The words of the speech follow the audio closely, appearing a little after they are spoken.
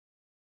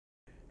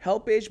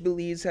HelpAge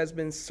Belize has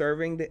been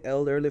serving the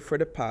elderly for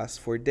the past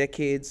 4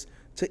 decades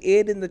to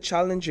aid in the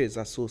challenges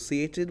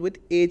associated with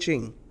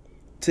aging.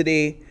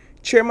 Today,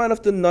 Chairman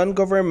of the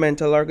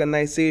non-governmental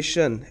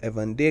organization,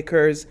 Evan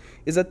Dakers,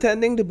 is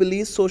attending the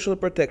Belize Social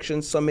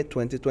Protection Summit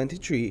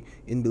 2023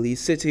 in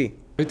Belize City.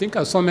 I think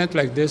a summit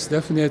like this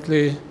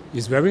definitely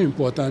is very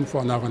important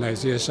for an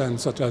organization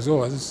such as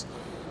ours.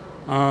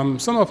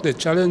 Some of the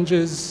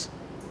challenges,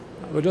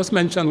 I will just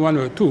mention one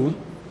or two.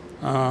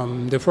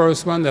 The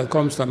first one that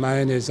comes to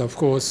mind is, of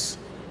course,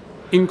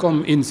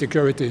 income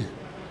insecurity.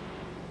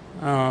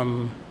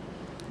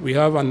 We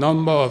have a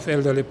number of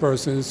elderly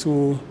persons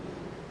who,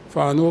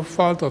 for no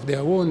fault of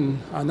their own,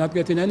 are not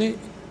getting any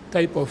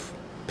type of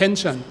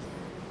pension.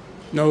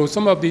 Now,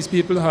 some of these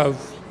people have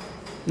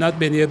not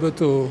been able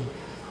to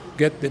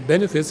get the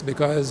benefits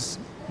because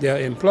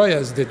their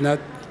employers did not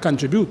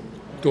contribute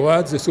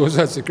towards the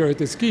Social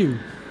Security scheme.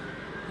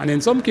 And in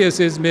some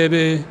cases,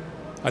 maybe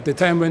at the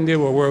time when they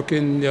were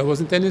working, there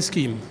wasn't any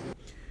scheme.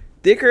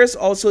 Dakers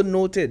also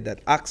noted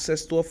that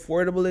access to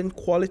affordable and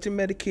quality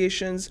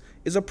medications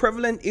is a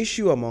prevalent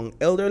issue among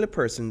elderly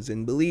persons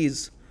in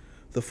Belize.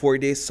 The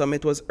 4-day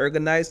summit was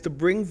organized to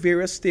bring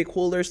various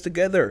stakeholders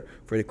together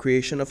for the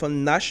creation of a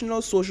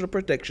national social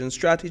protection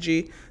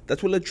strategy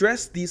that will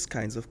address these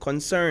kinds of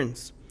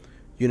concerns.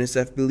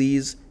 UNICEF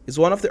Belize is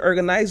one of the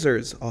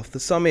organizers of the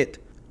summit.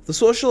 The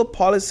social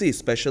policy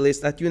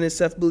specialist at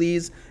UNICEF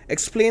Belize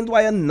explained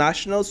why a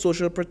national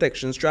social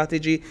protection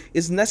strategy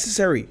is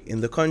necessary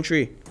in the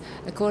country.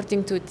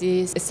 According to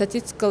the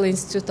Statistical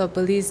Institute of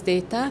Belize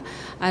data,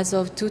 as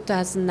of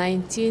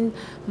 2019,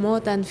 more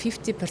than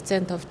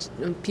 50% of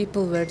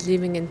people were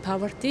living in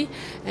poverty,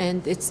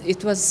 and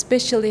it was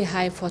especially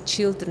high for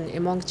children,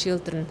 among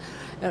children.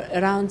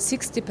 Around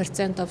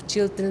 60% of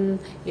children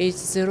aged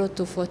 0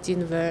 to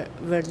 14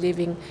 were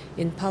living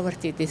in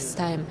poverty this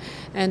time.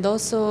 And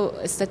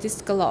also,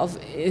 Statistical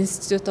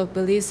Institute of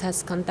Belize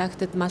has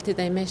conducted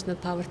multidimensional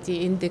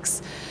poverty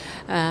index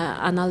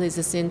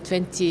analysis in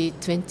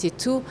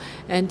 2022,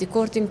 and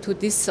according to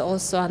this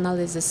also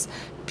analysis,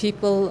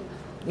 people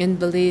in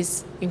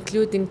Belize,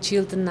 including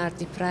children, are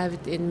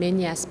deprived in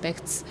many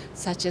aspects,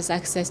 such as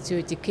access to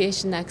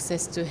education,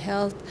 access to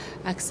health,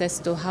 access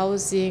to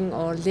housing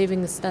or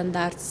living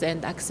standards,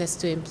 and access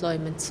to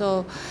employment.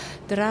 So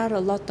there are a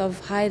lot of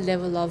high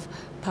level of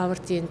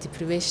poverty and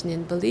deprivation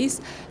in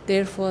Belize.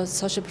 Therefore,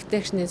 social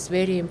protection is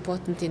very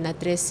important in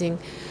addressing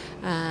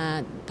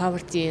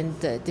poverty and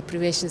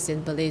deprivations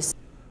in Belize.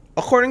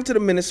 According to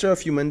the Minister of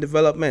Human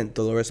Development,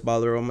 Dolores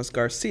Balderomas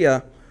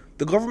Garcia,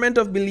 the government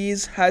of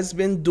Belize has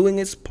been doing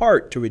its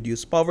part to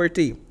reduce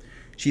poverty.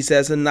 She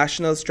says a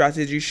national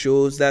strategy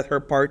shows that her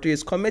party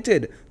is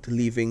committed to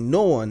leaving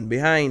no one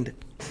behind.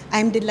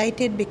 I'm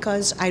delighted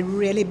because I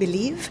really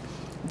believe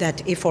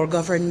that if our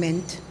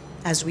government,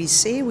 as we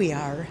say we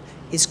are,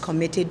 is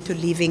committed to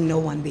leaving no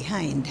one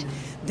behind,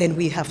 then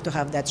we have to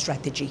have that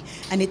strategy.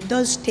 And it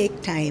does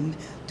take time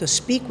to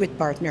speak with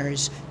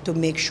partners to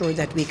make sure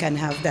that we can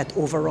have that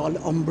overall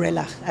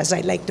umbrella, as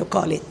I like to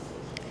call it.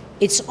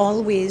 It's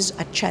always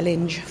a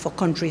challenge for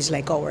countries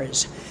like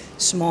ours,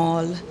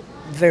 small,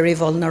 very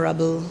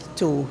vulnerable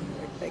to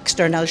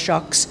external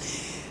shocks.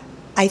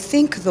 I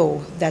think,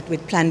 though, that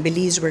with Plan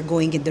Belize, we're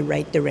going in the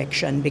right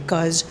direction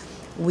because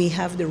we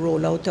have the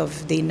rollout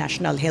of the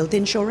national health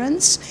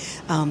insurance,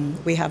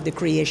 we have the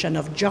creation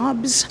of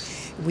jobs,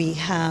 we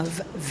have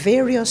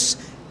various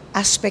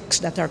aspects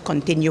that are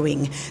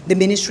continuing. The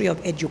Ministry of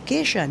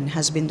Education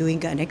has been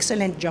doing an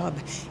excellent job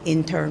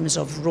in terms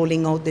of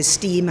rolling out the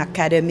STEAM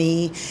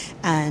Academy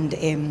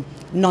and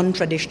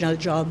non-traditional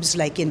jobs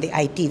like in the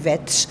IT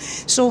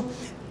vets. So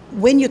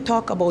when you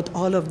talk about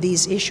all of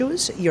these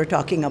issues, you're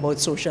talking about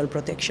social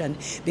protection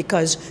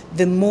because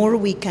the more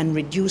we can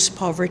reduce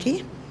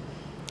poverty,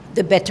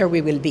 the better we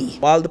will be.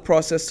 While the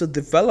process to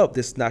develop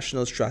this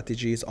national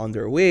strategy is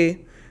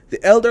underway,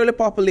 the elderly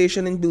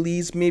population in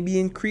Belize may be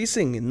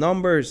increasing in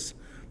numbers.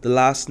 The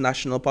last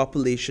national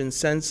population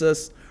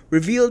census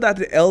revealed that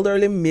the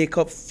elderly make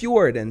up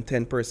fewer than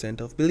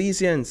 10% of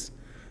Belizeans.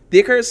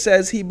 Dakers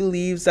says he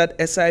believes that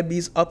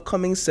SIB's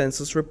upcoming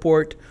census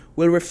report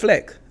will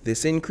reflect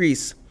this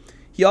increase.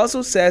 He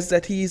also says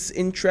that he is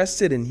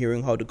interested in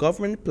hearing how the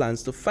government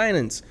plans to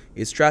finance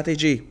its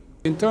strategy.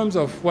 In terms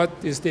of what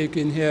is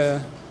taking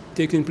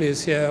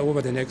place here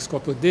over the next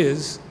couple of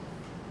days,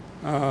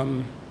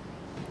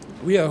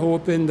 we are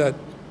hoping that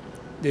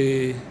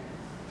the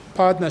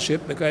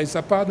partnership, because it's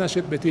a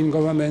partnership between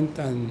government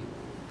and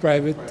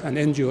private and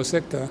NGO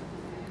sector,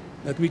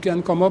 that we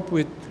can come up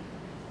with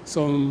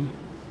some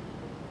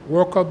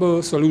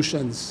workable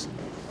solutions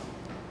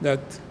that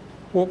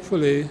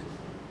hopefully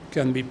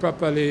can be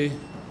properly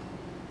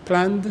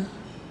planned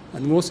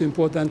and most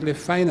importantly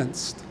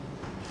financed.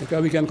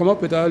 Because we can come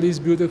up with all these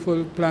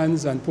beautiful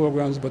plans and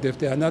programs, but if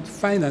they are not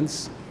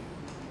financed,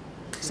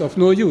 it's of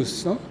no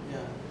use. No?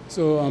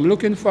 So I'm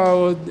looking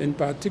forward in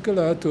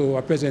particular to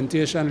a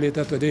presentation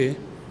later today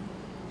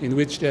in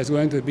which there's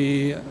going to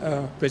be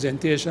a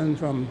presentation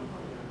from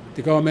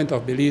the Government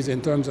of Belize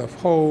in terms of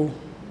how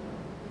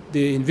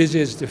they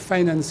envisage the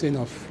financing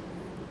of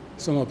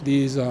some of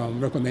these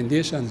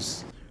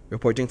recommendations.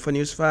 Reporting for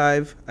News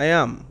 5, I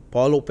am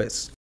Paul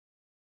Lopez.